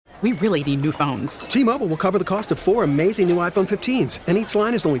We really need new phones. T-Mobile will cover the cost of 4 amazing new iPhone 15s, and each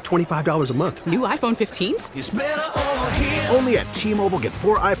line is only $25 a month. New iPhone 15s? It's better over here. Only at T-Mobile, get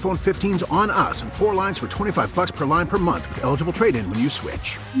 4 iPhone 15s on us and 4 lines for $25 per line per month with eligible trade-in when you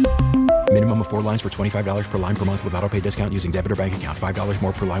switch. Minimum of 4 lines for $25 per line per month with autopay discount using debit or bank account. $5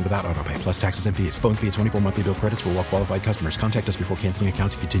 more per line without autopay, plus taxes and fees. Phone fee at 24 monthly bill credits for well-qualified customers. Contact us before canceling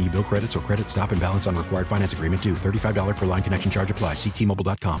account to continue bill credits or credit stop and balance on required finance agreement due. $35 per line connection charge applies. See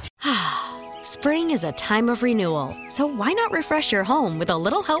T-Mobile.com. Spring is a time of renewal, so why not refresh your home with a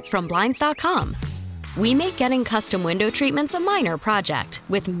little help from Blinds.com? We make getting custom window treatments a minor project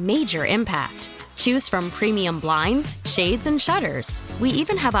with major impact. Choose from premium blinds, shades, and shutters. We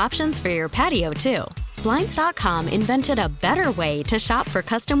even have options for your patio, too. Blinds.com invented a better way to shop for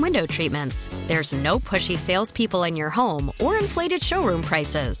custom window treatments. There's no pushy salespeople in your home or inflated showroom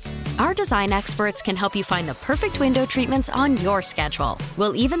prices. Our design experts can help you find the perfect window treatments on your schedule.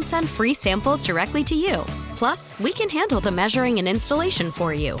 We'll even send free samples directly to you. Plus, we can handle the measuring and installation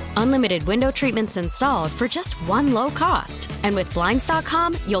for you. Unlimited window treatments installed for just one low cost. And with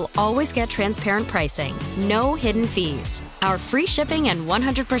Blinds.com, you'll always get transparent pricing. No hidden fees. Our free shipping and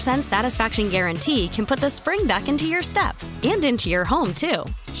 100% satisfaction guarantee can put the spring back into your step and into your home, too.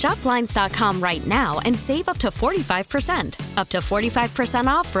 Shop Blinds.com right now and save up to 45%. Up to 45%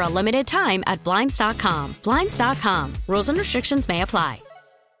 off for a limited time at Blinds.com. Blinds.com. Rules and restrictions may apply.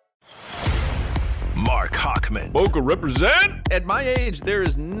 Mark Hochman. Boca represent. At my age, there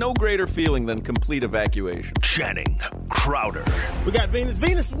is no greater feeling than complete evacuation. Channing Crowder. We got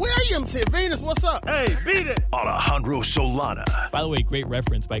Venus Williams here. Venus, what's up? Hey, beat it. Alejandro Solana. By the way, great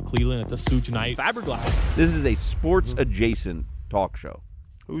reference by Cleveland at the Suge Knight Fiberglass. This is a sports-adjacent talk show.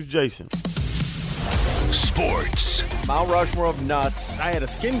 Who's Jason? Sports. Mount Rushmore of nuts. I had a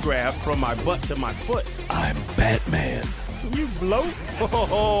skin graft from my butt to my foot. I'm Batman. You bloat?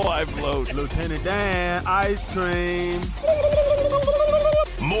 Oh, I bloat. Lieutenant Dan, ice cream.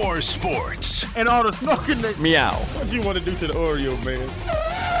 More sports. And all the smoking that... Meow. What you want to do to the Oreo, man?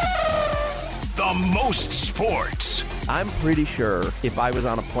 The most sports. I'm pretty sure if I was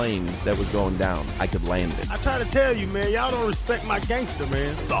on a plane that was going down, I could land it. I try to tell you, man, y'all don't respect my gangster,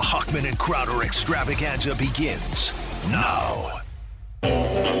 man. The Hochman and Crowder extravaganza begins now.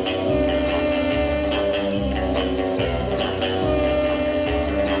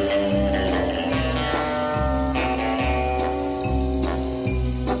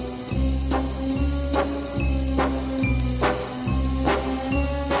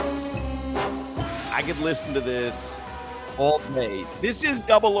 I could listen to this all day. This is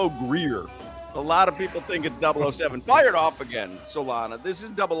 00 Greer. A lot of people think it's 007. Fired off again, Solana. This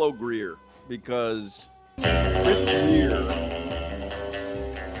is 00 Greer because Chris Greer,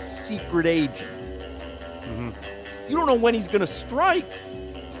 secret agent. Mm-hmm. You don't know when he's going to strike.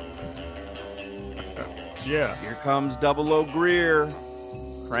 Yeah. Here comes 00 Greer.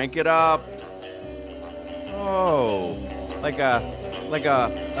 Crank it up. Oh, like a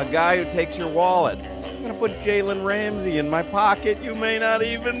guy who takes your wallet. I'm going to put Jalen Ramsey in my pocket. You may not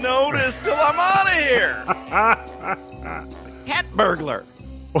even notice till I'm out of here. Cat burglar.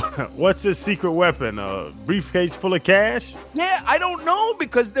 What's his secret weapon? A briefcase full of cash? Yeah, I don't know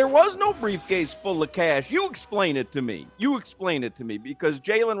because there was no briefcase full of cash. You explain it to me. Because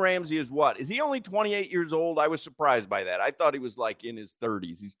Jalen Ramsey is what? Is he only 28 years old? I was surprised by that. I thought he was like in his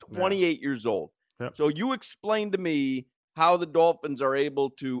 30s. He's 28 years old. Yep. So you explain to me how the Dolphins are able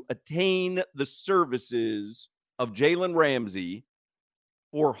to attain the services of Jalen Ramsey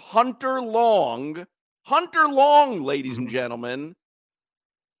for Hunter Long, ladies and gentlemen,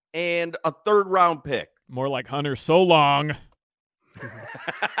 and a third-round pick. More like Hunter so long.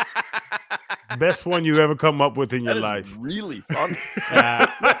 Best one you ever come up with in your life. Really funny.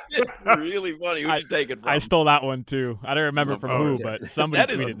 Really funny. Who'd you take it from? I stole that one, too. I don't remember from who, but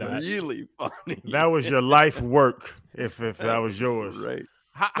somebody tweeted that. That is really funny. That was your life work, if that was yours. Right.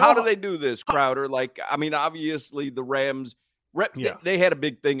 How do they do this, Crowder? Like, I mean, obviously the Rams, they had a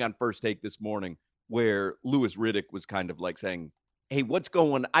big thing on First Take this morning where Louis Riddick was kind of like saying, hey, what's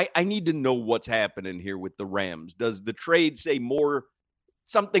going on? I need to know what's happening here with the Rams. Does the trade say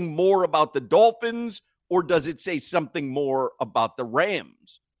something more about the Dolphins, or does it say something more about the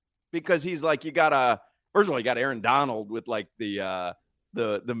Rams? Because he's like, first of all, you got Aaron Donald with like the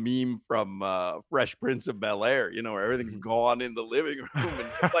meme from Fresh Prince of Bel-Air, where everything's gone in the living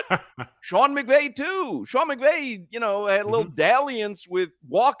room. But Sean McVay too. Sean McVay, had a little dalliance with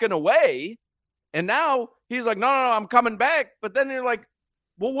walking away, and now he's like, no, I'm coming back. But then you're like,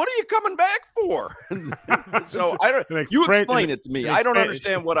 well, what are you coming back for? So you explain it to me. I don't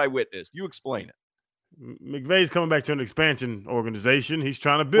understand what I witnessed. You explain it. McVay's coming back to an expansion organization. He's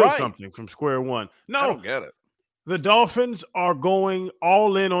trying to build something from square one. No, I don't get it. The Dolphins are going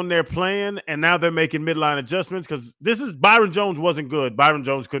all in on their plan, and now they're making midline adjustments because Byron Jones wasn't good. Byron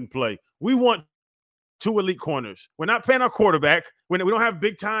Jones couldn't play. We want 2 elite corners. We're not paying our quarterback. We don't have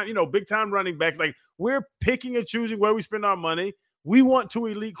big time running backs. Like, we're picking and choosing where we spend our money. We want 2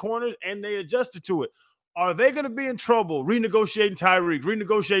 elite corners, and they adjusted to it. Are they going to be in trouble renegotiating Tyreek,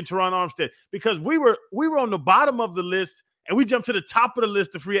 renegotiating Teron Armstead? Because we were on the bottom of the list, and we jumped to the top of the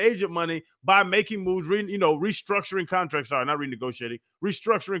list of free agent money by making moves, restructuring contracts. Sorry, not renegotiating,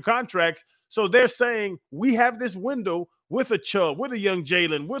 restructuring contracts. So they're saying we have this window with a Chubb, with a young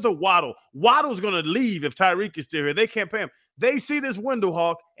Jalen, with a Waddle. Waddle's going to leave if Tyreek is still here. They can't pay him. They see this window,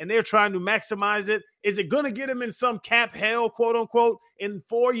 Hawk, and they're trying to maximize it. Is it going to get him in some cap hell, quote unquote, in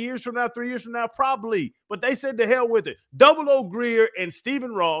 4 years from now, 3 years from now? Probably. But they said to hell with it. Double O Greer and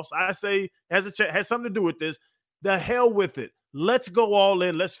Stephen Ross, I say, has something to do with this. The hell with it. Let's go all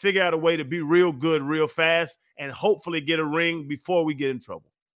in. Let's figure out a way to be real good, real fast, and hopefully get a ring before we get in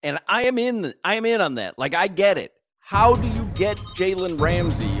trouble. And I am in on that. Like, I get it. How do you get Jalen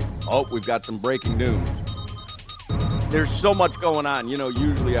Ramsey? Oh, we've got some breaking news. There's so much going on.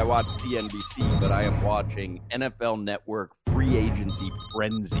 Usually I watch CNBC, but I am watching NFL Network Free Agency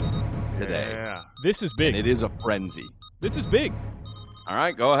Frenzy today. Yeah. This is big. And it is a frenzy. This is big. All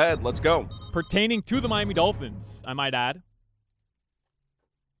right, go ahead. Let's go. Pertaining to the Miami Dolphins, I might add.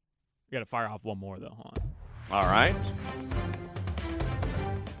 We got to fire off one more, though. Hold on. All right.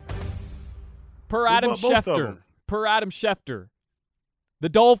 Per Adam Schefter, the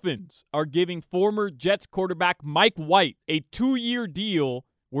Dolphins are giving former Jets quarterback Mike White a 2-year deal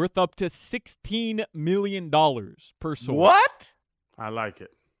worth up to $16 million per source. What? I like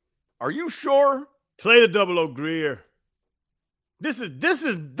it. Are you sure? Play the Double O Greer. This is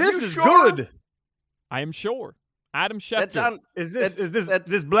sure? good. I am sure. Adam Schefter. Is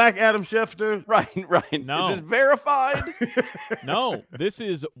this black Adam Schefter? Right. No. Is this verified? No. This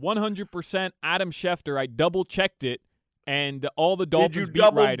is 100% Adam Schefter. I double-checked it, and all the Dolphins beat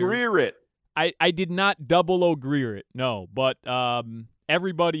writers. Did you double Greer it? I did not double O Greer it, no. But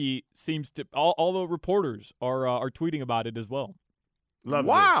everybody seems to – all the reporters are tweeting about it as well.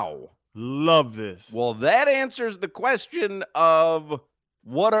 Love this. Well, that answers the question of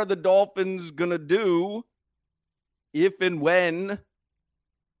what are the Dolphins going to do if and when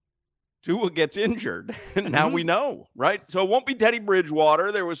Tua gets injured. Now we know, right? So it won't be Teddy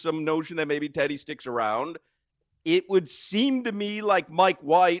Bridgewater. There was some notion that maybe Teddy sticks around. It would seem to me like Mike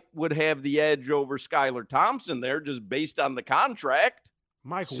White would have the edge over Skylar Thompson there just based on the contract.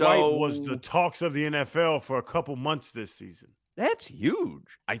 White was the talks of the NFL for a couple months this season. That's huge,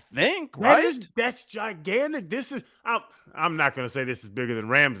 I think, right? That's gigantic. I'm not going to say this is bigger than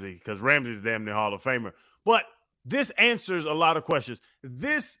Ramsey because Ramsey's damn near Hall of Famer. But this answers a lot of questions.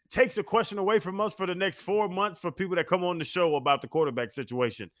 This takes a question away from us for the next 4 months for people that come on the show about the quarterback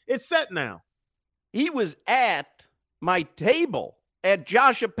situation. It's set now. He was at my table at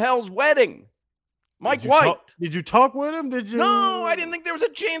Josh Appel's wedding. Mike White. Did you talk with him? Did you? No, I didn't think there was a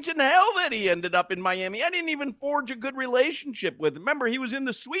chance in hell that he ended up in Miami. I didn't even forge a good relationship with him. Remember, he was in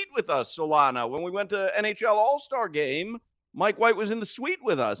the suite with us, Solana, when we went to NHL All-Star Game. Mike White was in the suite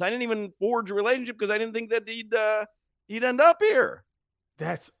with us. I didn't even forge a relationship because I didn't think that he'd end up here.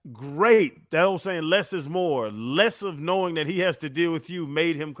 That's great. That old saying, less is more. Less of knowing that he has to deal with you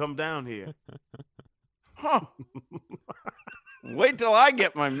made him come down here. Huh. Wait till I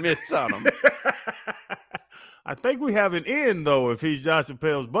get my mitts on him. I think we have an in, though, if he's Josh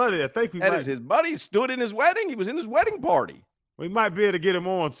Appel's buddy. I think that is his buddy. Stood in his wedding. He was in his wedding party. We might be able to get him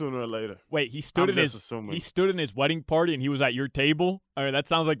on sooner or later. Wait, he stood in his wedding party and he was at your table? I mean, that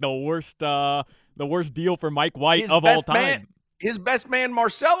sounds like the worst deal for Mike White of all time. His best man,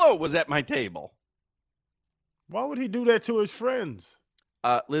 Marcelo, was at my table. Why would he do that to his friends?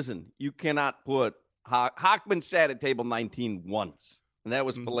 Listen, you cannot put Hockman sat at table 19 once, and that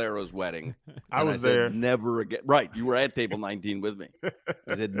was Palero's wedding. I was there. Never again. Right, you were at table 19 with me.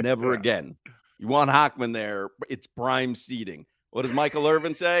 I said, never again. You want Hockman there, it's prime seating. What does Michael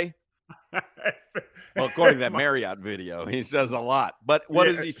Irvin say? Well, according to that Marriott video, he says a lot. But what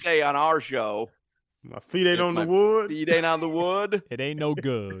does he say on our show? My feet ain't on the wood. Feet ain't on the wood. It ain't no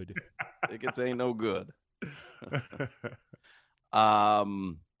good. Tickets ain't no good.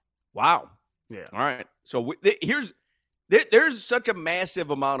 Wow. Yeah. All right. So there's such a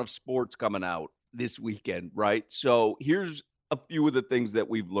massive amount of sports coming out this weekend, right? So here's a few of the things that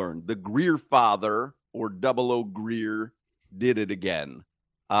we've learned. The Greer father, or Double O Greer, did it again.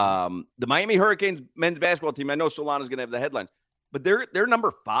 The Miami Hurricanes men's basketball team, I know Solana's going to have the headlines, but they're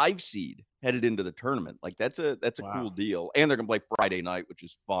number 5 seed headed into the tournament. Like that's a cool deal. And they're going to play Friday night, which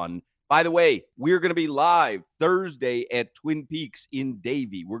is fun. By the way, we're going to be live Thursday at Twin Peaks in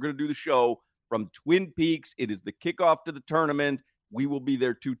Davie. We're going to do the show from Twin Peaks. It is the kickoff to the tournament. We will be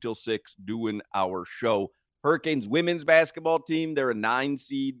there 2 till 6 doing our show. Hurricanes women's basketball team, they're a 9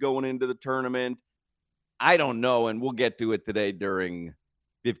 seed going into the tournament. I don't know, and we'll get to it today during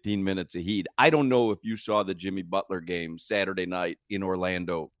 15 minutes of heat. I don't know if you saw the Jimmy Butler game Saturday night in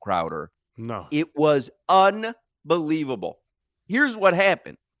Orlando, Crowder. No. It was unbelievable. Here's what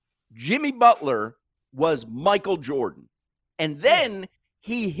happened. Jimmy Butler was Michael Jordan, and then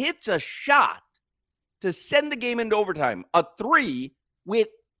he hits a shot to send the game into overtime, a 3 with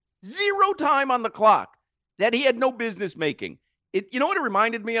 0 time on the clock that he had no business making. You know what it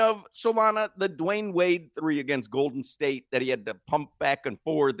reminded me of, Solana? The Dwayne Wade 3 against Golden State that he had to pump back and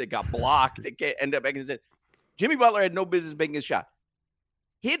forth. They got blocked. They ended up back in his head. Jimmy Butler had no business making a shot.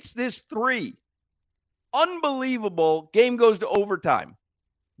 Hits this 3. Unbelievable. Game goes to overtime.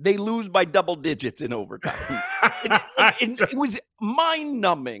 They lose by double digits in overtime. It was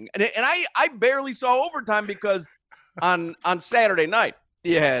mind-numbing. And I barely saw overtime because on Saturday night,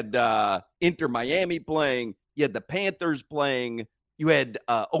 you had Inter Miami playing. You had the Panthers playing. You had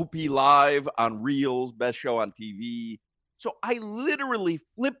OP Live on Reels, best show on TV. So I literally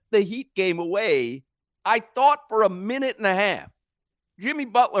flipped the Heat game away. I thought for a minute and a half, Jimmy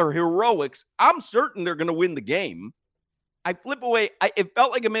Butler heroics, I'm certain they're going to win the game. I flip away. It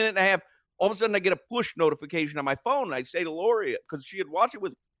felt like a minute and a half. All of a sudden, I get a push notification on my phone. And I say to Lori, because she had watched it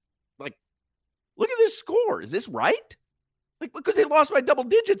with, like, look at this score. Is this right? Like, because they lost by double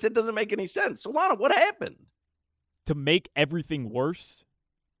digits, it doesn't make any sense. Solana, what happened? To make everything worse,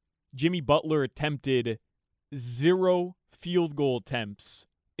 Jimmy Butler attempted 0 field goal attempts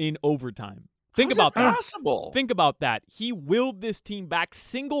in overtime. Think about that. Possible? Think about that. He willed this team back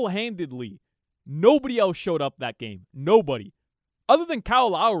single-handedly. Nobody else showed up that game. Nobody. Other than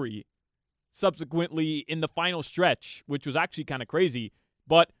Kyle Lowry, subsequently in the final stretch, which was actually kind of crazy.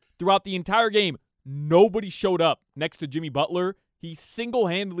 But throughout the entire game, nobody showed up next to Jimmy Butler. He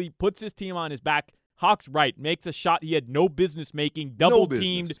single-handedly puts his team on his back. Hawks right, makes a shot he had no business making,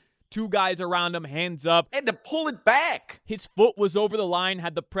 double-teamed, 2 guys around him, hands up. Had to pull it back. His foot was over the line,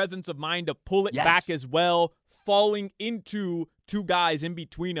 had the presence of mind to pull it back as well, falling into 2 guys in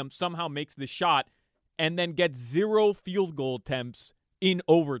between him, somehow makes the shot, and then gets 0 field goal attempts in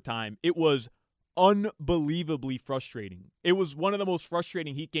overtime. It was unbelievably frustrating. It was one of the most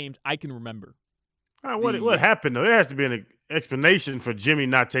frustrating Heat games I can remember. What happened, though? There has to be an explanation for Jimmy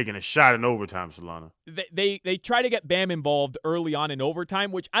not taking a shot in overtime, Solana. They try to get Bam involved early on in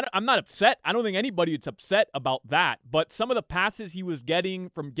overtime, which I'm not upset. I don't think anybody is upset about that. But some of the passes he was getting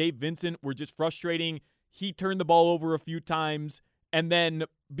from Gabe Vincent were just frustrating. He turned the ball over a few times. And then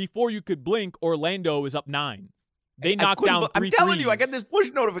before you could blink, Orlando is up 9. They knocked down 3 I'm telling threes. you, I got this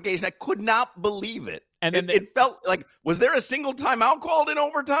push notification. I could not believe it. And then it felt like, was there a single timeout called in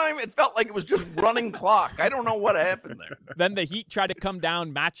overtime? It felt like it was just running clock. I don't know what happened there. Then the Heat tried to come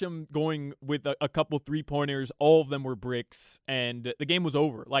down, match them going with a couple 3-pointers. All of them were bricks, and the game was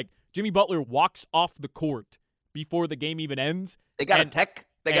over. Like, Jimmy Butler walks off the court before the game even ends. They got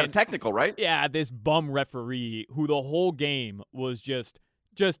a technical, right? Yeah, this bum referee who the whole game was just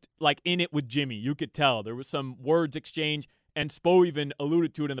like in it with Jimmy. You could tell there was some words exchange, and Spo even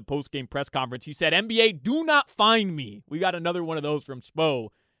alluded to it in the post-game press conference. He said, NBA, do not fine me. We got another one of those from Spo.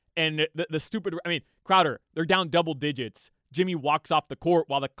 And the stupid, Crowder, they're down double digits. Jimmy walks off the court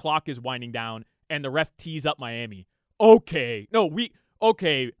while the clock is winding down, and the ref tees up Miami. Okay,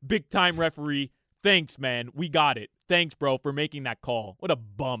 big-time referee. Thanks, man. We got it. Thanks, bro, for making that call. What a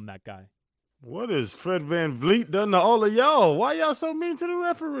bum, that guy. What has Fred VanVleet done to all of y'all? Why y'all so mean to the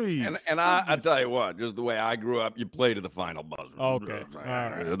referees? And I tell you what, just the way I grew up, you play to the final buzzer. Okay.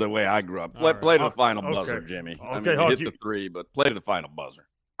 Right. The way I grew up. Play to the final buzzer, Jimmy. Okay, you hit the 3, but play to the final buzzer.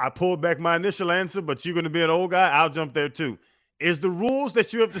 I pulled back my initial answer, but you're going to be an old guy. I'll jump there, too. Is the rules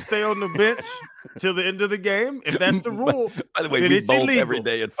that you have to stay on the bench till the end of the game? If that's the rule, by the way, then we it's bolt illegal. every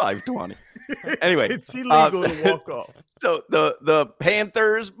day at 5:20. Anyway, it's illegal to walk off. So the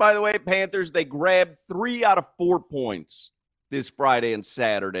Panthers, by the way, they grabbed 3 out of 4 points this Friday and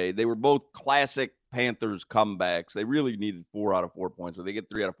Saturday. They were both classic Panthers comebacks. They really needed 4 out of 4 points, so they get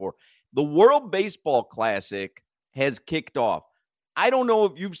 3 out of 4. The World Baseball Classic has kicked off. I don't know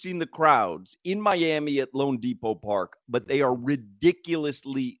if you've seen the crowds in Miami at Lone Depot Park, but they are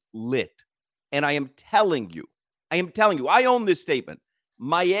ridiculously lit. And I am telling you, I own this statement.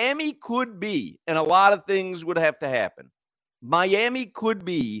 Miami could be, and a lot of things would have to happen. Miami could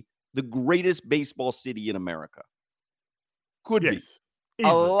be the greatest baseball city in America. Could be.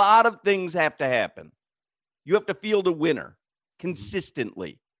 A lot of things have to happen. You have to field a winner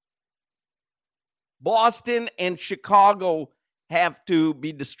consistently. Boston and Chicago have to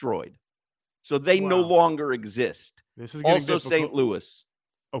be destroyed. So they no longer exist. This is also St. Louis.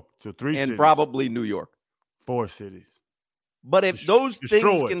 Oh, so 3 cities. And probably New York. 4 cities. But if those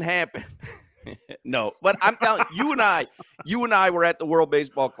things can happen, no. But I'm telling you and I were at the World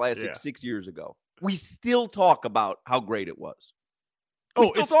Baseball Classic 6 years ago. We still talk about how great it was. We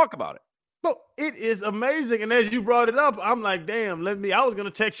still talk about it. But it is amazing. And as you brought it up, I'm like, damn, I was going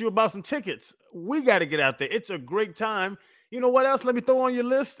to text you about some tickets. We got to get out there. It's a great time. You know what else? Let me throw on your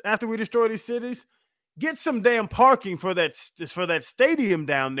list after we destroy these cities. Get some damn parking for that stadium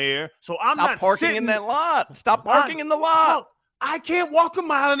down there. So I'm not parking in that lot. Stop parking in the lot. I can't walk a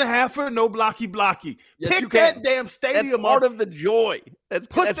mile and a half for no blocky. Yes, Pick that damn stadium up. Part of the joy. That's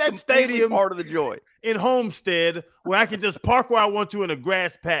that stadium part of the joy in Homestead where I can just park where I want to in a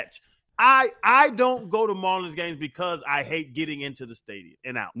grass patch. I don't go to Marlins games because I hate getting into the stadium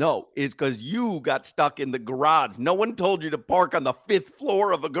and out. No, it's because you got stuck in the garage. No one told you to park on the 5th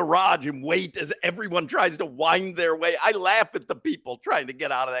floor of a garage and wait as everyone tries to wind their way. I laugh at the people trying to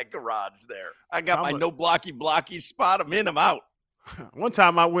get out of that garage there. I got my no blocky spot. I'm in, I'm out. One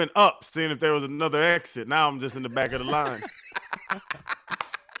time I went up seeing if there was another exit. Now I'm just in the back of the line.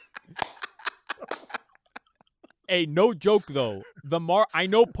 Hey, no joke though. I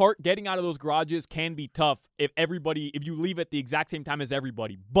know getting out of those garages can be tough if you leave at the exact same time as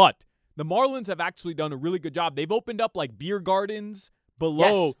everybody. But the Marlins have actually done a really good job. They've opened up like beer gardens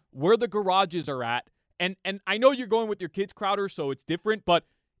below where the garages are at. And I know you're going with your kids, Crowder, so it's different. But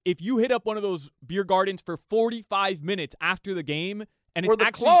if you hit up one of those beer gardens for 45 minutes after the game, and or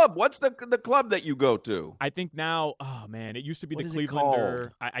the club. What's the club that you go to? I think now, oh man, it used to be the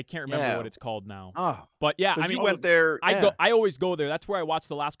Clevelander. I can't remember what it's called now. But yeah, I mean, you went there. I always go there. That's where I watch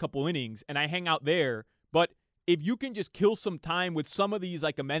the last couple innings, and I hang out there. But if you can just kill some time with some of these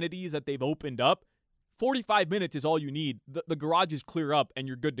like amenities that they've opened up, 45 minutes is all you need. The garages clear up, and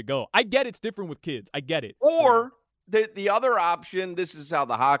you're good to go. I get it's different with kids. I get it. Or the other option. This is how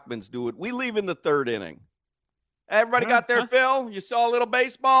the Hockmans do it. We leave in the 3rd inning. Everybody got their fill? You saw a little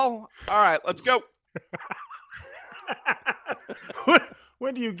baseball? All right, let's go.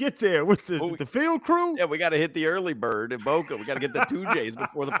 When do you get there? With the field crew? Yeah, we got to hit the early bird in Boca. We got to get the 2 J's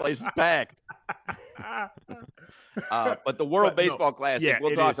before the place is packed. But the World Baseball Classic,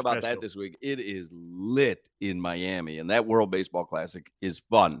 we'll talk about that this week. It is lit in Miami, and that World Baseball Classic is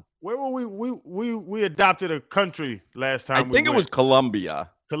fun. Where were we adopted a country last time. I think it was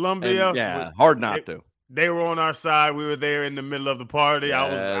Colombia. And, hard not to. They were on our side. We were there in the middle of the party.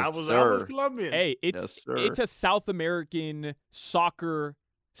 Yes, I was Colombian. Hey, it's a South American soccer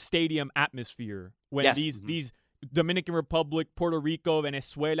stadium atmosphere when these Dominican Republic, Puerto Rico,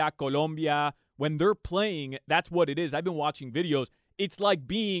 Venezuela, Colombia, when they're playing, that's what it is. I've been watching videos. It's like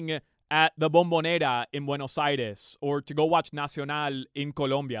being at the Bombonera in Buenos Aires or to go watch Nacional in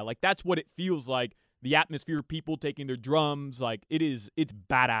Colombia. Like that's what it feels like. The atmosphere, people taking their drums, like it's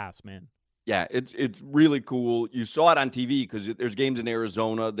badass, man. Yeah, it's really cool. You saw it on TV because there's games in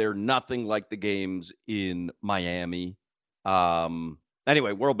Arizona. They're nothing like the games in Miami.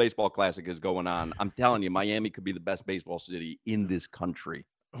 Anyway, World Baseball Classic is going on. I'm telling you, Miami could be the best baseball city in this country.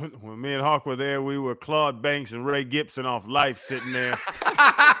 When me and Hawk were there, we were Claude Banks and Ray Gibson off Life sitting there.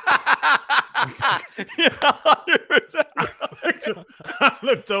 I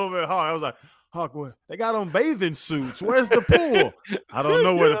looked over at Hawk. I was like, Hawk, they got on bathing suits. Where's the pool? I don't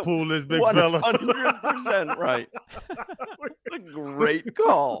know where the pool is, big fella. 100% right. A great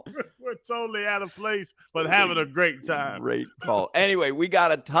call. We're totally out of place, but having a great time. Great call. Anyway, we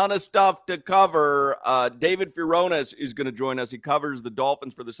got a ton of stuff to cover. David Furones is going to join us. He covers the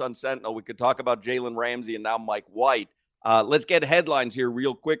Dolphins for the Sun Sentinel. We could talk about Jalen Ramsey and now Mike White. Let's get headlines here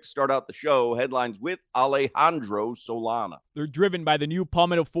real quick. Start out the show. Headlines with Alejandro Solana. They're driven by the new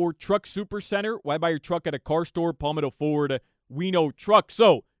Palmetto Ford Truck Supercenter. Why buy your truck at a car store? Palmetto Ford, we know truck.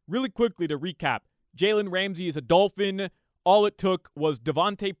 So, really quickly to recap, Jalen Ramsey is a Dolphin. All it took was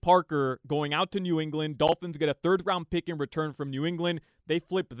Devontae Parker going out to New England. Dolphins get a 3rd-round pick in return from New England. They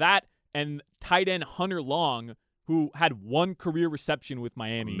flip that and tight end Hunter Long, who had 1 career reception with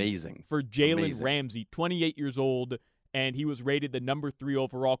Miami. Amazing. For Jalen Ramsey, 28 years old. And he was rated the number 3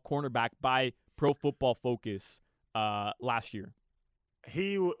 overall cornerback by Pro Football Focus last year.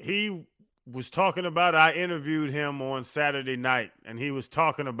 He was talking about it. I interviewed him on Saturday night, and he was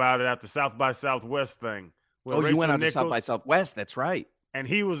talking about it at the South by Southwest thing. Oh, you went out to South by Southwest. That's right. And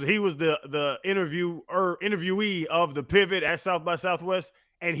he was the interviewee of the Pivot at South by Southwest,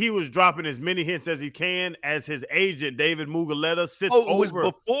 and he was dropping as many hints as he can as his agent, David Muguleta, sits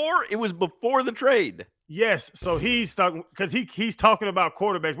over. It was before the trade. Yes. So he's talking because he's talking about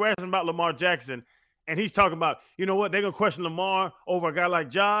quarterbacks. We're asking about Lamar Jackson, and he's talking about, you know what, they're going to question Lamar over a guy like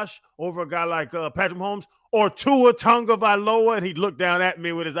Josh, over a guy like Patrick Mahomes, or Tua Tagovailoa. And he looked down at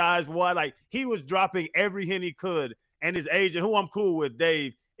me with his eyes wide. Like, he was dropping every hint he could. And his agent, who I'm cool with,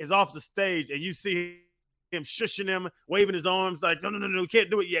 Dave, is off the stage, and you see him shushing him, waving his arms like, no, we can't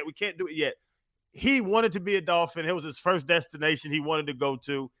do it yet. We can't do it yet. He wanted to be a Dolphin. It was his first destination he wanted to go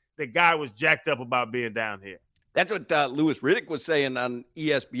to. The guy was jacked up about being down here. That's what Louis Riddick was saying on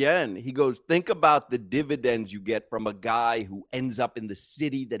ESPN. He goes, think about the dividends you get from a guy who ends up in the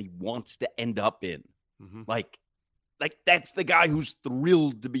city that he wants to end up in. Mm-hmm. Like that's the guy who's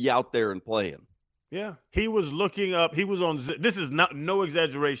thrilled to be out there and playing. Yeah. He was looking up. He was on – this is no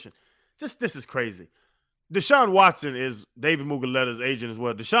exaggeration. This is crazy. Deshaun Watson is David Muguleta's agent as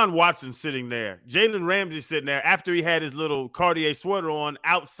well. Deshaun Watson sitting there. Jalen Ramsey sitting there. After he had his little Cartier sweater on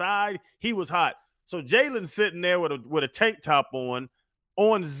outside, he was hot. So Jalen's sitting there with a tank top on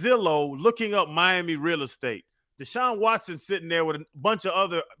Zillow looking up Miami real estate. Deshaun Watson sitting there with a bunch of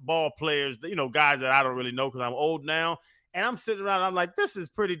other ball players, you know, guys that I don't really know because I'm old now. And I'm sitting around, I'm like, this is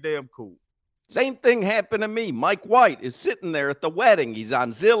pretty damn cool. Same thing happened to me. Mike White is sitting there at the wedding. He's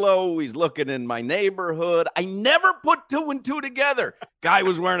on Zillow. He's looking in my neighborhood. I never put two and two together. Guy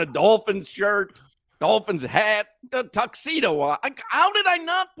was wearing a Dolphins shirt, Dolphins hat, the tuxedo on. How did I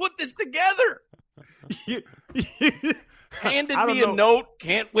not put this together? Handed me a note.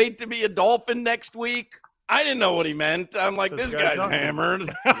 Can't wait to be a Dolphin next week. I didn't know what he meant. I'm like, this guy's hammered.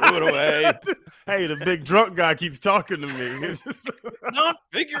 Threw it away. Hey, the big drunk guy keeps talking to me. Not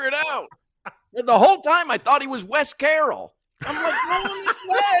figure it out. The whole time I thought he was Wes Carroll. I'm like, no one is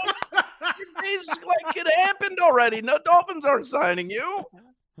Wes. It's like it happened already. No, Dolphins aren't signing you.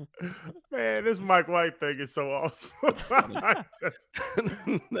 Man, this Mike White thing is so awesome.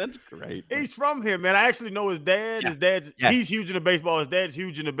 That's great. He's from here, man. I actually know his dad. Yeah. He's huge into baseball. His dad's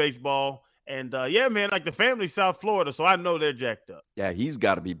huge into baseball. And, yeah, man, like the family's South Florida, so I know they're jacked up. Yeah, he's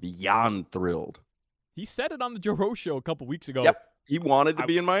got to be beyond thrilled. He said it on the Joe Rose show a couple weeks ago. Yep. He wanted to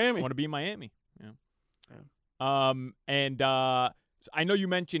be in Miami. Want to be in Miami. Yeah. And I know you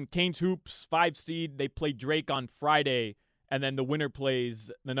mentioned Canes Hoops, 5 seed. They play Drake on Friday, and then the winner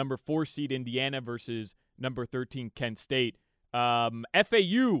plays the number 4 seed Indiana versus number 13 Kent State.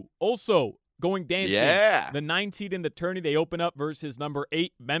 FAU also going dancing. Yeah. The 9 seed in the tourney, they open up versus number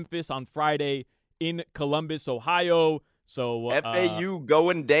 8 Memphis on Friday in Columbus, Ohio. So FAU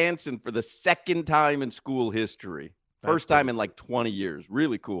going dancing for the second time in school history. First time in like 20 years.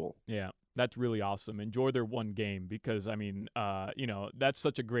 Really cool. Yeah, that's really awesome. Enjoy their one game because, I mean, you know, that's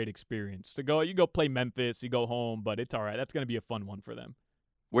such a great experience. You go play Memphis, you go home, but it's all right. That's going to be a fun one for them.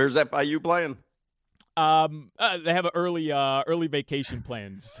 Where's FIU playing? They have early vacation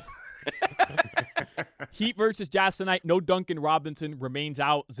plans. Heat versus Jazz tonight. No Duncan Robinson, remains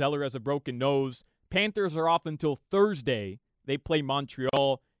out. Zeller has a broken nose. Panthers are off until Thursday. They play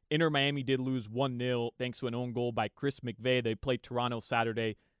Montreal. Inter Miami did lose 1-0 thanks to an own goal by Chris McVeigh. They play Toronto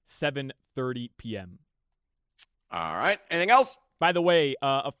Saturday, 7:30 p.m. All right. Anything else? By the way,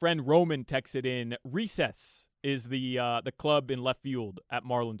 a friend Roman texted in, Recess is the club in left field at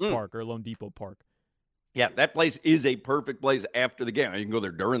Marlins Park or Lone Depot Park. Yeah, that place is a perfect place after the game. You can go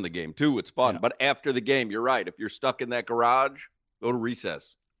there during the game, too. It's fun. Yeah. But after the game, you're right. If you're stuck in that garage, go to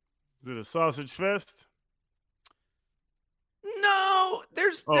Recess. Is it a sausage fest? No,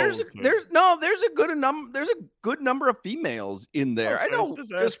 there's a good number of females in there. Okay, I know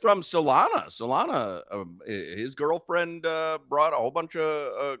just from Solana. Solana, his girlfriend brought a whole bunch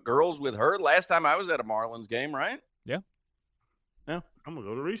of girls with her. Last time I was at a Marlins game, right? Yeah. I'm gonna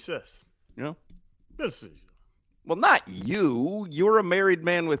go to Recess. Yeah. Well, not you. You're a married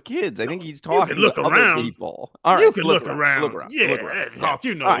man with kids. I think he's talking to other people. All right, you can look around. Look around. Yeah, look around. Talk.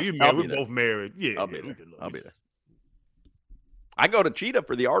 You know, right, you married. We're both married. Yeah, I'll be there. I'll be there. I go to Cheetah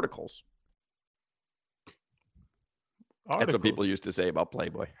for the articles. That's what people used to say about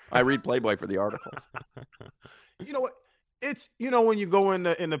Playboy. I read Playboy for the articles. You know what? It's, you know, when you go in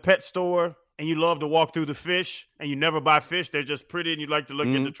the pet store and you love to walk through the fish and you never buy fish, they're just pretty and you like to look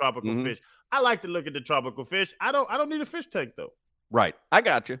at the tropical fish. I like to look at the tropical fish. I don't need a fish tank though. Right. I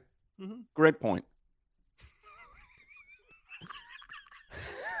got you. Great point.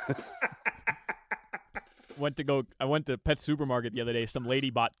 I went to Pet Supermarket the other day. Some lady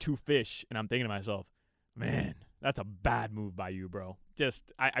bought 2 fish, and I'm thinking to myself, man, that's a bad move by you, bro.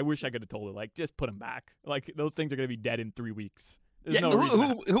 I wish I could have told her, like, just put them back. Like, those things are going to be dead in 3 weeks. There's no reason.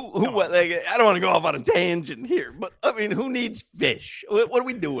 I don't want to go off on a tangent here, but I mean, who needs fish? What are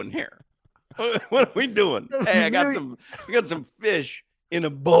we doing here? What are we doing? Hey, I got some fish in a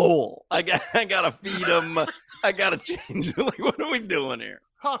bowl. I gotta feed them. I gotta change. Like, what are we doing here?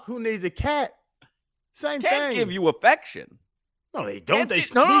 Hawk, who needs a cat? Same Can't thing. give you affection. No, they don't.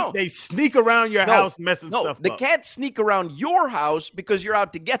 Cats They sneak around your house messing stuff up. The cats sneak around your house because you're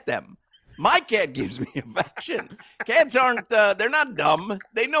out to get them. My cat gives me affection. Cats aren't, they're not dumb.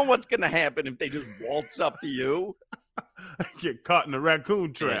 They know what's going to happen if they just waltz up to you. Get caught in a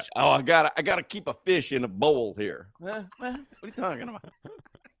raccoon trap. Fish. Oh, I gotta keep a fish in a bowl here. What are you talking about?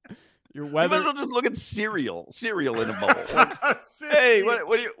 Your weather. You might as well just look at cereal in a bowl. Hey,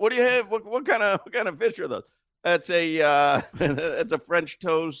 what do you have? What kind of fish are those? That's a French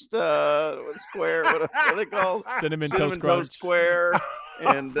toast square. What are they called? Cinnamon toast square.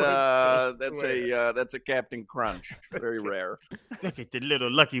 And that's a Captain Crunch. Very rare. Look at the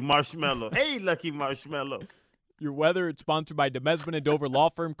little Lucky Marshmallow. Hey, Lucky Marshmallow. Your weather, it's sponsored by DeMesman and Dover Law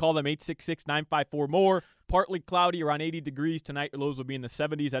Firm. Call them 866-954-MORE. Partly cloudy, around 80 degrees. Tonight, your lows will be in the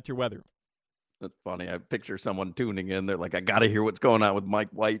 70s. That's your weather. That's funny. I picture someone tuning in. They're like, I got to hear what's going on with Mike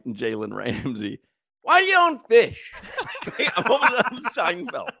White and Jalen Ramsey. Why do you own fish? I'm over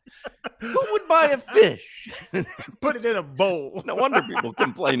Seinfeld. Who would buy a fish? Put it in a bowl. No wonder people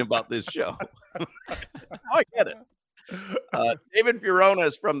complain about this show. I get it. David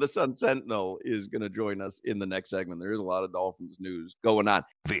Furones from the Sun Sentinel is going to join us in the next segment. There is a lot of Dolphins news going on.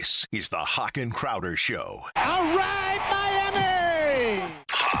 This is the Hawk and Crowder Show. All right, Miami!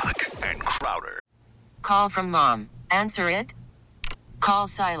 Hawk and Crowder. Call from mom. Answer it. Call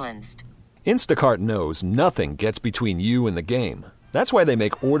silenced. Instacart knows nothing gets between you and the game. That's why they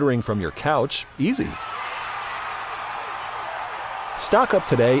make ordering from your couch easy. Stock up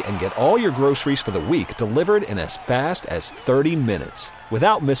today and get all your groceries for the week delivered in as fast as 30 minutes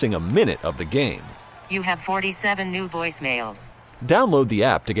without missing a minute of the game. You have 47 new voicemails. Download the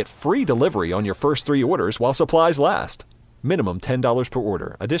app to get free delivery on your first 3 orders while supplies last. Minimum $10 per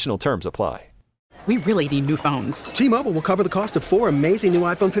order. Additional terms apply. We really need new phones. T-Mobile will cover the cost of 4 amazing new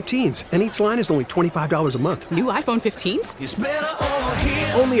iPhone 15s, and each line is only $25 a month. New iPhone 15s? It's better over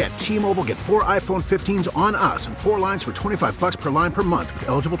here. Only at T-Mobile, get 4 iPhone 15s on us and 4 lines for $25 per line per month with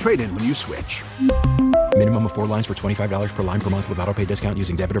eligible trade-in when you switch. Minimum of 4 lines for $25 per line per month with autopay discount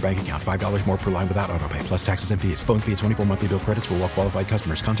using debit or bank account. $5 more per line without autopay, plus taxes and fees. Phone fee at 24 monthly bill credits for well-qualified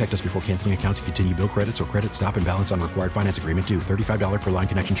customers. Contact us before canceling account to continue bill credits or credit stop and balance on required finance agreement due. $35 per line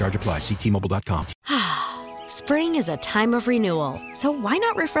connection charge applies. See T-Mobile.com. Spring is a time of renewal, so why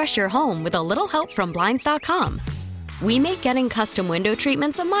not refresh your home with a little help from Blinds.com? We make getting custom window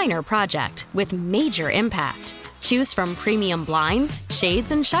treatments a minor project with major impact. Choose from premium blinds, shades,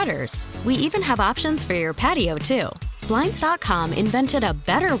 and shutters. We even have options for your patio, too. Blinds.com invented a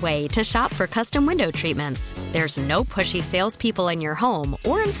better way to shop for custom window treatments. There's no pushy salespeople in your home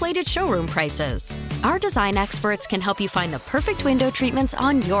or inflated showroom prices. Our design experts can help you find the perfect window treatments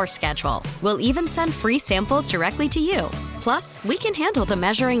on your schedule. We'll even send free samples directly to you. Plus, we can handle the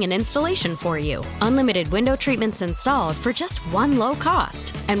measuring and installation for you. Unlimited window treatments installed for just one low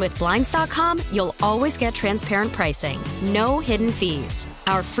cost. And with Blinds.com, you'll always get transparent pricing. No hidden fees.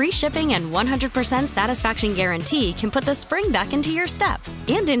 Our free shipping and 100% satisfaction guarantee can put the spring back into your step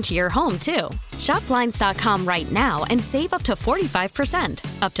and into your home, too. Shop Blinds.com right now and save up to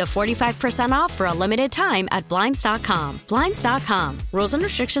 45%. Up to 45% off for a limited time at Blinds.com. Blinds.com. Rules and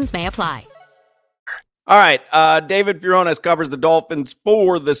restrictions may apply. All right. David Furones covers the Dolphins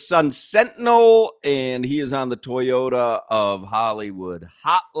for the Sun Sentinel, and he is on the Toyota of Hollywood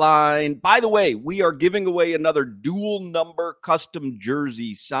hotline. By the way, we are giving away another dual number custom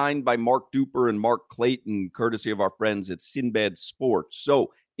jersey signed by Mark Duper and Mark Clayton, courtesy of our friends at Sinbad Sports.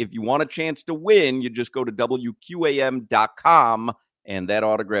 So if you want a chance to win, you just go to WQAM.com, and that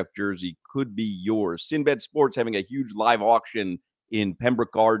autographed jersey could be yours. Sinbad Sports having a huge live auction in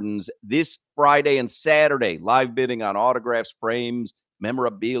Pembroke Gardens this Friday and Saturday. Live bidding on autographs, frames,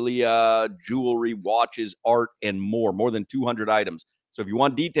 memorabilia, jewelry, watches, art, and more. More than 200 items. So if you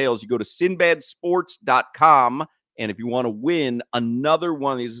want details, you go to SinbadSports.com. And if you want to win another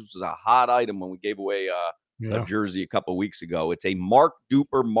one of these, this was a hot item when we gave away a jersey a couple weeks ago. It's a Mark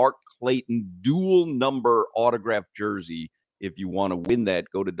Duper, Mark Clayton dual number autographed jersey. If you want to win that,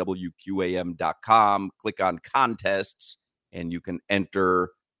 go to WQAM.com, click on contests, and you can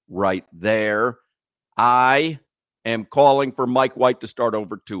enter right there. I am calling for Mike White to start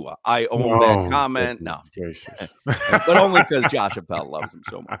over Tua. I own that comment. No. But only because Josh Appel loves him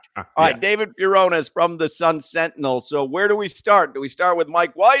so much. All right, David Furones from the Sun Sentinel. So where do we start? Do we start with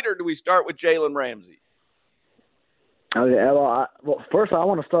Mike White or do we start with Jalen Ramsey? Well, first I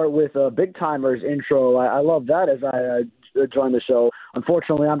want to start with Big Timer's intro. I love that as I join the show.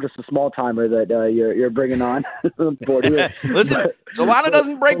 Unfortunately, I'm just a small timer that you're bringing on board here. Listen, Solana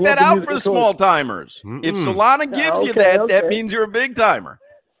doesn't break that out for the small timers. If Solana gives you that, that means you're a big timer.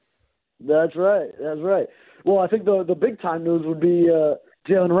 That's right. That's right. Well, I think the big time news would be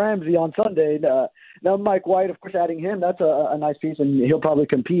Jalen Ramsey on Sunday. Now, Mike White, of course, adding him, that's a nice piece, and he'll probably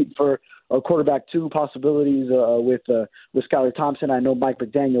compete for quarterback 2 possibilities with Skylar Thompson. I know Mike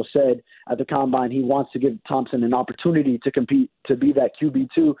McDaniel said at the Combine he wants to give Thompson an opportunity to compete to be that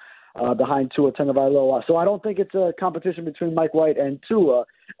QB2 behind Tua Tagovailoa. So I don't think it's a competition between Mike White and Tua,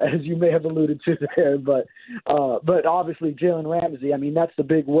 as you may have alluded to there. But obviously Jalen Ramsey, I mean, that's the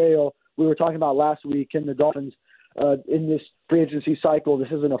big whale we were talking about last week in the Dolphins. In this free agency cycle,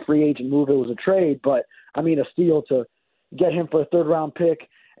 this isn't a free agent move, it was a trade, but I mean a steal to get him for a 3rd-round pick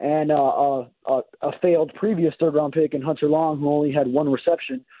and a failed previous 3rd-round pick in Hunter Long, who only had 1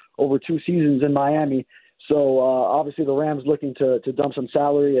 reception over 2 seasons in Miami. So obviously the Rams looking to dump some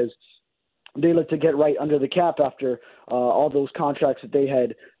salary as they look to get right under the cap after all those contracts that they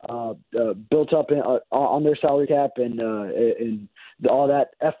had built up on their salary cap and all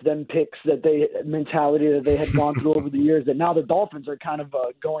that F them picks mentality that they had gone through over the years that now the Dolphins are kind of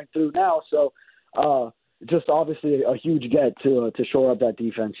going through now. So just obviously a huge get to shore up that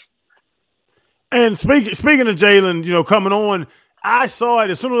defense. And speaking of Jalen, coming on, I saw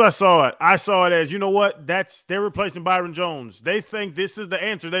it as soon as I saw it as, you know what, they're replacing Byron Jones. They think this is the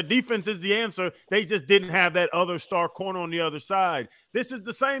answer. Their defense is the answer. They just didn't have that other star corner on the other side. This is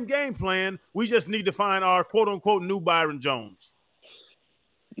the same game plan. We just need to find our quote-unquote new Byron Jones.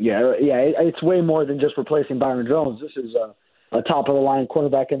 Yeah, it's way more than just replacing Byron Jones. This is a top-of-the-line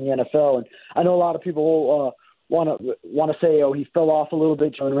quarterback in the NFL. And I know a lot of people want to say, he fell off a little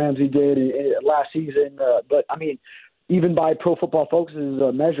bit, Jalen Ramsey did last season. But, I mean, even by Pro Football Focus's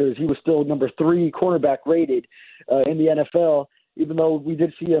measures, he was still number 3 cornerback rated in the NFL, even though we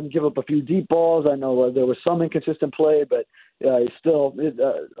did see him give up a few deep balls. I know there was some inconsistent play, but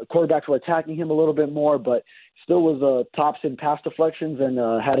quarterbacks were attacking him a little bit more, but still was tops in pass deflections and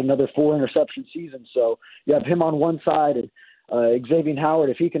had another 4 interception season. So you have him on one side and Xavier Howard,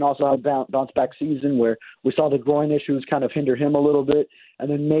 if he can also have a bounce-back season where we saw the groin issues kind of hinder him a little bit, and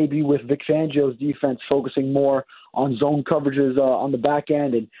then maybe with Vic Fangio's defense focusing more on zone coverages on the back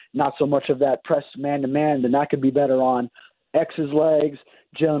end and not so much of that press man-to-man, then that could be better on X's legs,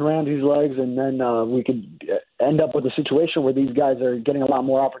 Jalen Ramsey's legs, and then we could end up with a situation where these guys are getting a lot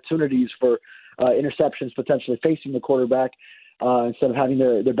more opportunities for interceptions potentially facing the quarterback instead of having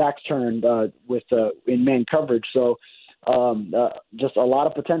their backs turned in man coverage. So just a lot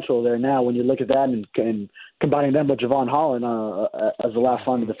of potential there now when you look at that and combining them with Javon Holland as the last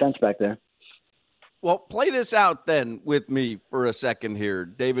line of defense back there. Well, play this out then with me for a second here.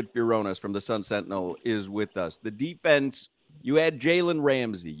 David Furones from the Sun Sentinel is with us. The defense, you had Jalen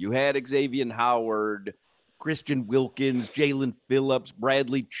Ramsey, you had Xavier Howard, Christian Wilkins, Jalen Phillips,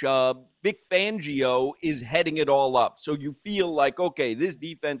 Bradley Chubb. Vic Fangio is heading it all up. So you feel like, okay, this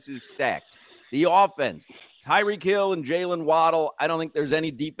defense is stacked. The offense, Tyreek Hill and Jalen Waddle, I don't think there's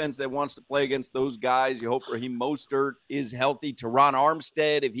any defense that wants to play against those guys. You hope Raheem Mostert is healthy. Teron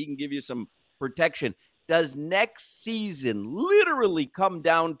Armstead, if he can give you some protection. Does next season literally come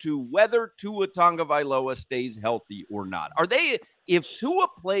down to whether Tua Tagovailoa stays healthy or not? If Tua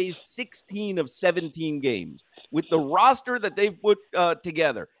plays 16 of 17 games with the roster that they've put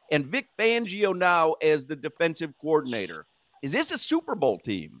together and Vic Fangio now as the defensive coordinator, is this a Super Bowl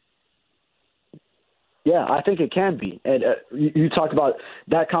team? Yeah, I think it can be. And you talked about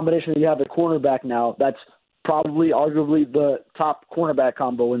that combination that you have at cornerback now. That's probably arguably the top cornerback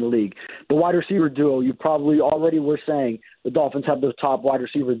combo in the league. The wide receiver duo, you probably already were saying the Dolphins have the top wide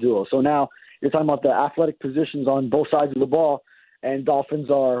receiver duo. So now you're talking about the athletic positions on both sides of the ball, and Dolphins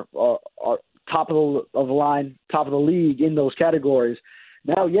are top of the line, top of the league in those categories.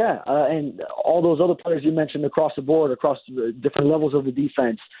 Now, and all those other players you mentioned across the board, across the different levels of the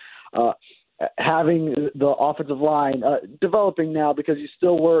defense, having the offensive line developing now, because you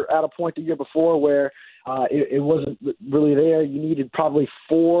still were at a point the year before where it wasn't really there. You needed probably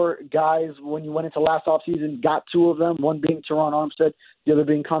 4 guys when you went into last offseason, got 2 of them, one being Teron Armstead, the other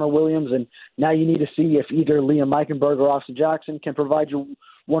being Connor Williams. And now you need to see if either Liam Eichenberg or Austin Jackson can provide you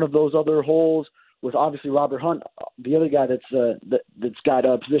one of those other holes, with obviously Robert Hunt, the other guy that's got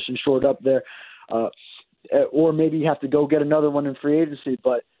a position shored up there. Or maybe you have to go get another one in free agency.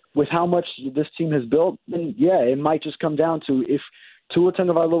 But with how much this team has built, then it might just come down to if Tua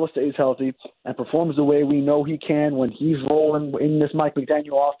Tagovailoa stays healthy and performs the way we know he can when he's rolling in this Mike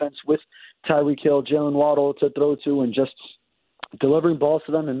McDaniel offense with Tyreek Hill, Jalen Waddle to throw to, and just delivering balls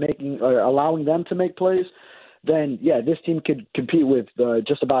to them and allowing them to make plays, then, yeah, this team could compete with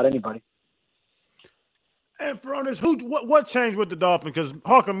just about anybody. And for honest, what changed with the Dolphins? Because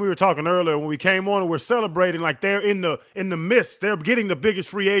Hawkins, we were talking earlier when we came on, and we're celebrating like they're in the midst. They're getting the biggest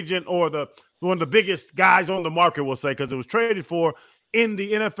free agent or one of the biggest guys on the market, we'll say, because it was traded for in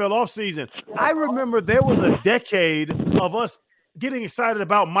the NFL offseason. I remember there was a decade of us getting excited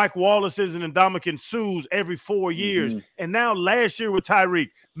about Mike Wallace's and Ndamukong Suh's every 4 years. Mm-hmm. And now last year with Tyreek,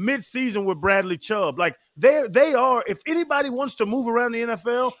 mid-season with Bradley Chubb. Like, they are, if anybody wants to move around the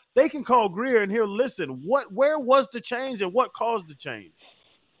NFL, they can call Grier and he'll listen. Where was the change and what caused the change?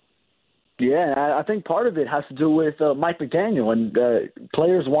 Yeah, I think part of it has to do with Mike McDaniel, and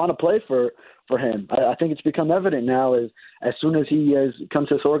players want to play for him. I think it's become evident now as soon as he has come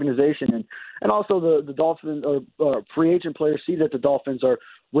to this organization, and also the Dolphins or free agent players see that the Dolphins are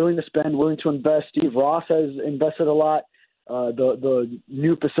willing to spend, willing to invest. Steve Ross has invested a lot. The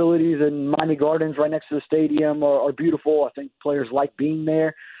new facilities in Miami Gardens right next to the stadium are beautiful. I think players like being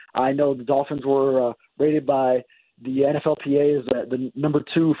there. I know the Dolphins were rated by the NFLPA as the number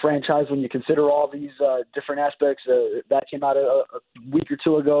 2 franchise when you consider all these different aspects. That came out a week or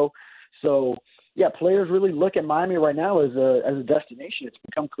two ago. So, yeah, players really look at Miami right now as a destination. It's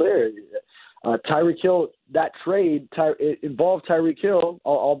become clear. Tyreek Hill, that trade, it involved Tyreek Hill,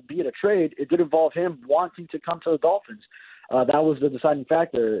 albeit a trade. It did involve him wanting to come to the Dolphins. That was the deciding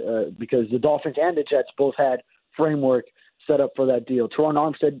factor because the Dolphins and the Jets both had framework set up for that deal. Teron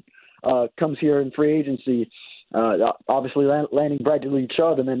Armstead comes here in free agency, obviously landing Bradley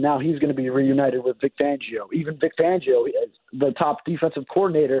Chubb, and then now he's going to be reunited with Vic Fangio. Even Vic Fangio, the top defensive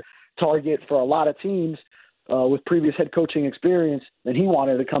coordinator, target for a lot of teams with previous head coaching experience, and he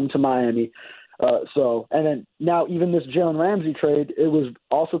wanted to come to Miami. And then now even this Jalen Ramsey trade, it was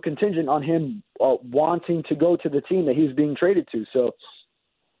also contingent on him wanting to go to the team that he's being traded to. So,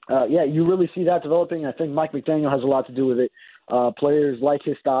 yeah, you really see that developing. I think Mike McDaniel has a lot to do with it. Players like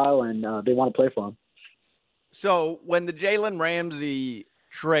his style, and they want to play for him. So when the Jalen Ramsey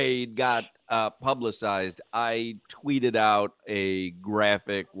trade got publicized, I tweeted out a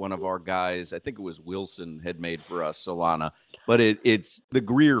graphic one of our guys, I think it was Wilson, had made for us, Solana, but it's the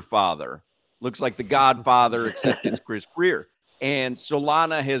Grier father. Looks like the Godfather, except it's Chris Grier. And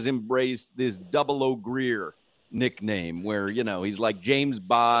Solana has embraced this 00 Grier nickname where, he's like James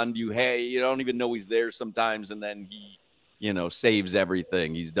Bond. You don't even know he's there sometimes, and then he, saves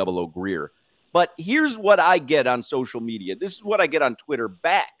everything. He's 00 Grier. But here's what I get on social media. This is what I get on Twitter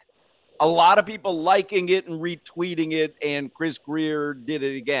back. A lot of people liking it and retweeting it, and Chris Grier did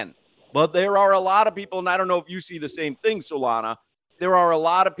it again. But there are a lot of people, and I don't know if you see the same thing, Solana. There are a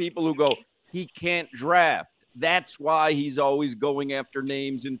lot of people who go, he can't draft. That's why he's always going after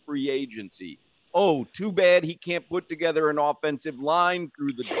names in free agency. Oh, too bad he can't put together an offensive line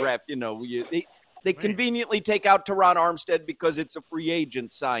through the draft. They conveniently take out Teron Armstead because it's a free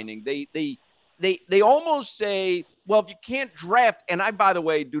agent signing. They almost say, well, if you can't draft, and I, by the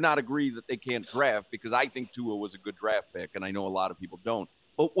way, do not agree that they can't draft because I think Tua was a good draft pick, and I know a lot of people don't.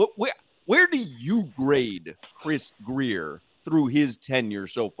 But where do you grade Chris Grier through his tenure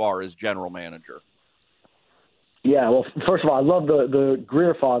so far as general manager? Yeah, well, first of all, I love the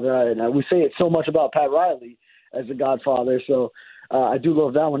Grier father, and we say it so much about Pat Riley as the Godfather, so I do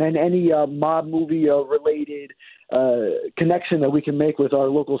love that one. And any mob movie related connection that we can make with our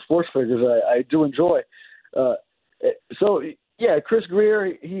local sports figures, I do enjoy. So, yeah, Chris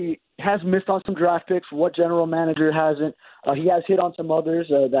Grier, he has missed on some draft picks. What general manager hasn't? He has hit on some others.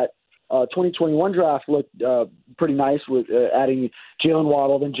 That 2021 draft looked pretty nice with adding Jalen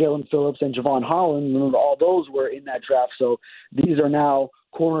Waddle, then Jalen Phillips, and Javon Holland. All those were in that draft. So these are now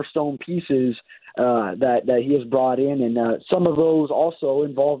cornerstone pieces that he has brought in. And some of those also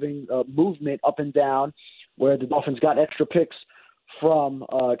involving movement up and down, where the Dolphins got extra picks from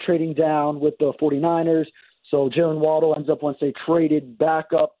trading down with the 49ers. So Jalen Waddle ends up, once they traded back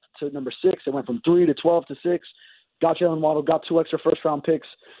up to number 6, it went from 3 to 12 to 6. Got Jalen Waddle, got 2 extra first-round picks.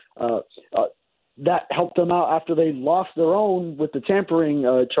 That helped them out after they lost their own with the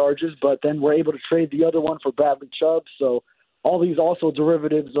tampering charges, but then were able to trade the other one for Bradley Chubb. So all these also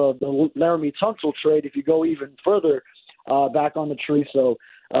derivatives of the Laramie Tunsil trade, if you go even further back on the tree. So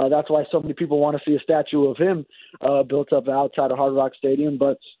that's why so many people want to see a statue of him built up outside of Hard Rock Stadium.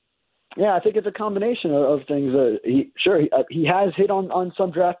 But yeah, I think it's a combination of things. He has hit on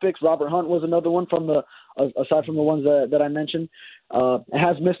some draft picks. Robert Hunt was another one from aside from the ones that I mentioned.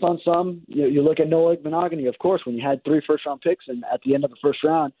 Has missed on some. You look at Noah Monogany, of course, when you had 3 first-round picks, and at the end of the first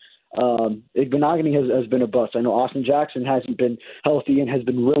round, Igbinoghene has been a bust. I know Austin Jackson hasn't been healthy and has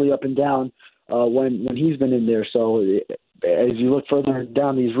been really up and down when he's been in there. So as you look further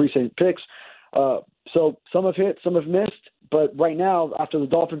down these recent picks, so some have hit, some have missed. But right now, after the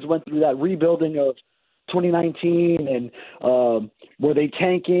Dolphins went through that rebuilding of 2019 and were they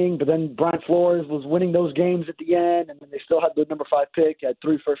tanking, but then Brian Flores was winning those games at the end, and then they still had the number 5 pick, had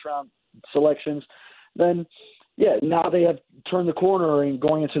 3 first-round selections. Then, yeah, now they have turned the corner and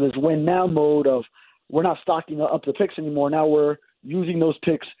going into this win-now mode of we're not stocking up the picks anymore. Now we're using those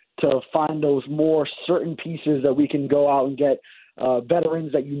picks to find those more certain pieces that we can go out and get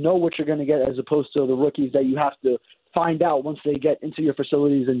veterans that you know what you're going to get, as opposed to the rookies that you have to find out once they get into your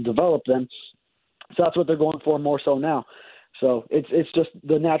facilities and develop them. So that's what they're going for more so now. So it's just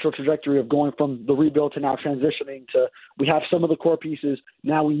the natural trajectory of going from the rebuild to now transitioning to we have some of the core pieces.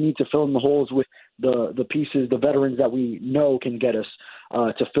 Now we need to fill in the holes with the pieces, the veterans that we know can get us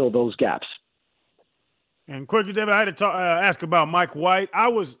to fill those gaps. And quickly, David, I had to ask about Mike White. I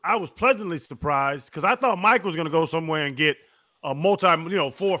was pleasantly surprised because I thought Mike was going to go somewhere and get a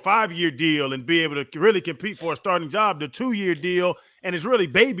 4 or 5 year deal and be able to really compete for a starting job. The 2-year deal, and it's really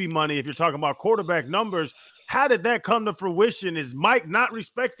baby money if you're talking about quarterback numbers. How did that come to fruition? Is Mike not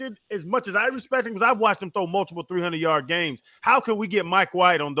respected as much as I respect him? Because I've watched him throw multiple 300-yard games. How can we get Mike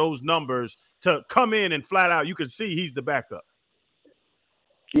White on those numbers to come in and flat out, you can see he's the backup?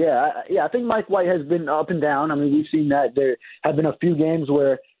 Yeah, I think Mike White has been up and down. I mean, we've seen that there have been a few games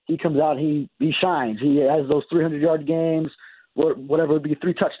where he comes out, he shines. He has those 300-yard games, whatever it would be,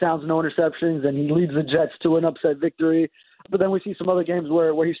 3 touchdowns, no interceptions, and he leads the Jets to an upset victory. But then we see some other games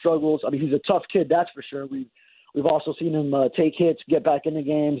where he struggles. I mean, he's a tough kid, that's for sure. We've also seen him take hits, get back into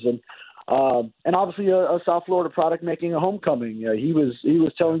games, and obviously a South Florida product making a homecoming. He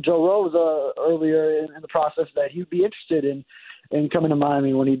was telling Joe Rose earlier in the process that he'd be interested in coming to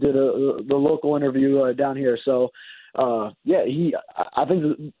Miami when he did the local interview down here. So, I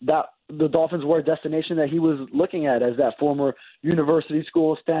think that the Dolphins were a destination that he was looking at as that former university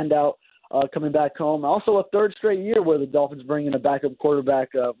school standout coming back home. Also a 3rd straight year where the Dolphins bring in a backup quarterback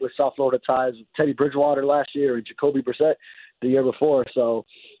with South Florida ties, Teddy Bridgewater last year and Jacoby Brissett the year before. So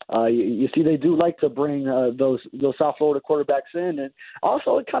you see they do like to bring those South Florida quarterbacks in. And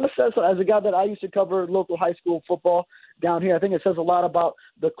also it kind of says, as a guy that I used to cover local high school football down here, I think it says a lot about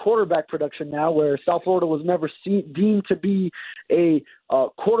the quarterback production now, where South Florida was never deemed to be a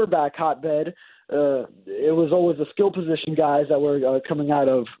quarterback hotbed. It was always the skill position guys that were coming out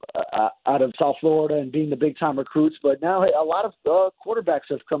of South Florida and being the big-time recruits. But now a lot of quarterbacks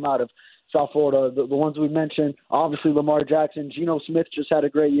have come out of South Florida, the ones we mentioned, obviously Lamar Jackson. Geno Smith just had a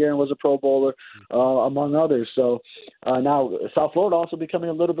great year and was a Pro Bowler, among others. So now South Florida also becoming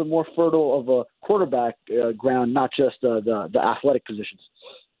a little bit more fertile of a quarterback ground, not just the athletic positions.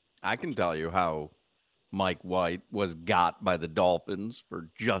 I can tell you how Mike White was got by the Dolphins for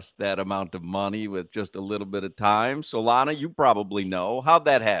just that amount of money with just a little bit of time. Solana, you probably know. How'd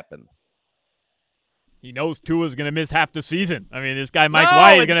that happen? He knows Tua's going to miss half the season. I mean, this guy Mike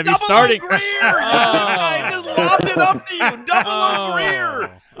White is going to be starting. I just lobbed it up to you. Double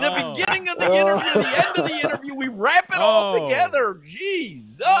Greer. The beginning of the interview, the end of the interview, we wrap it all together.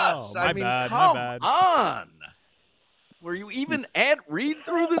 Jesus. Come on. Were you even at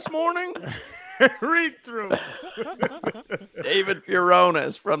read-through this morning? Read-through. David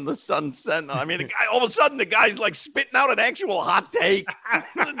Furones from the Sun Sentinel. I mean, the guy, all of a sudden, the guy's like spitting out an actual hot take.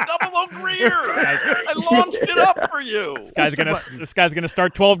 Double O'Greer. I launched it up for you. This guy's gonna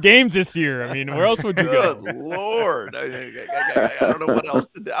start 12 games this year. I mean, where else would you go? Good Lord. I don't know what else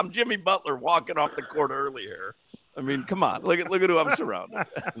to do. I'm Jimmy Butler walking off the court earlier. I mean, come on. Look at who I'm surrounded.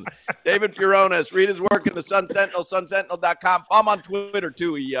 David Furones. Read his work in the Sun Sentinel, sunsentinel.com. I'm on Twitter,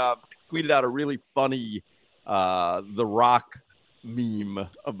 too. He tweeted out a really funny The Rock meme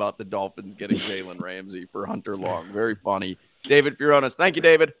about the Dolphins getting Jalen Ramsey for Hunter Long. Very funny. David Furones. Thank you,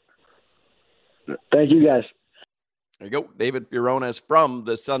 David. Thank you, guys. There you go. David Furones from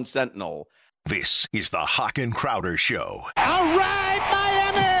the Sun Sentinel. This is the Hawk and Crowder Show. All right,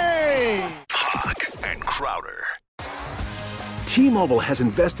 Miami! Hawk and Crowder. T-Mobile has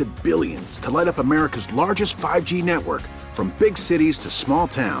invested billions to light up America's largest 5G network, from big cities to small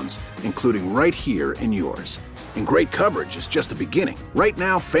towns, including right here in yours. And great coverage is just the beginning. Right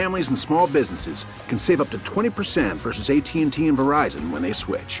now, families and small businesses can save up to 20% versus AT&T and Verizon when they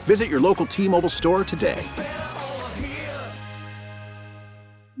switch. Visit your local T-Mobile store today.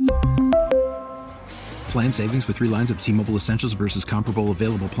 Plan savings with 3 lines of T-Mobile Essentials versus comparable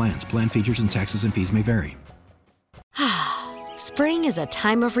available plans. Plan features and taxes and fees may vary. Spring is a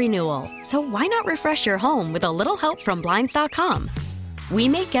time of renewal, so why not refresh your home with a little help from Blinds.com? We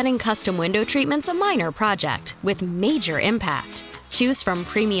make getting custom window treatments a minor project with major impact. Choose from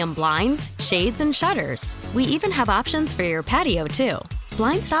premium blinds, shades, and shutters. We even have options for your patio, too.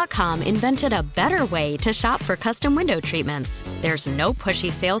 Blinds.com invented a better way to shop for custom window treatments. There's no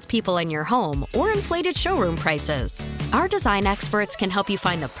pushy salespeople in your home or inflated showroom prices. Our design experts can help you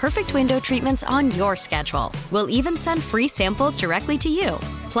find the perfect window treatments on your schedule. We'll even send free samples directly to you.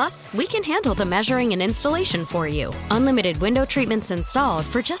 Plus, we can handle the measuring and installation for you. Unlimited window treatments installed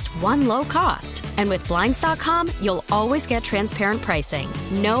for just one low cost. And with Blinds.com, you'll always get transparent pricing.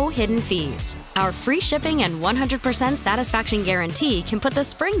 No hidden fees. Our free shipping and 100% satisfaction guarantee can put the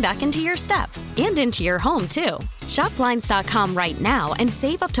spring back into your step and into your home, too. Shop Blinds.com right now and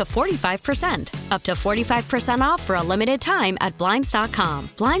save up to 45%. Up to 45% off for a limited time at Blinds.com.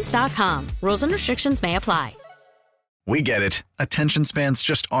 Blinds.com. Rules and restrictions may apply. We get it. Attention spans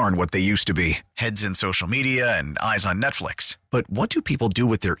just aren't what they used to be. Heads in social media and eyes on Netflix. But what do people do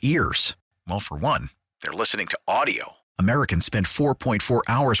with their ears? Well, for one, they're listening to audio. Americans spend 4.4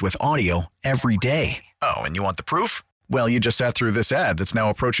 hours with audio every day. Oh, and you want the proof? Well, you just sat through this ad that's now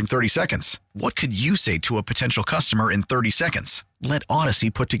approaching 30 seconds. What could you say to a potential customer in 30 seconds? Let Odyssey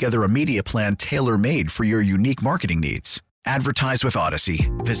put together a media plan tailor-made for your unique marketing needs. Advertise with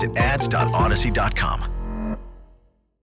Odyssey. Visit ads.odyssey.com.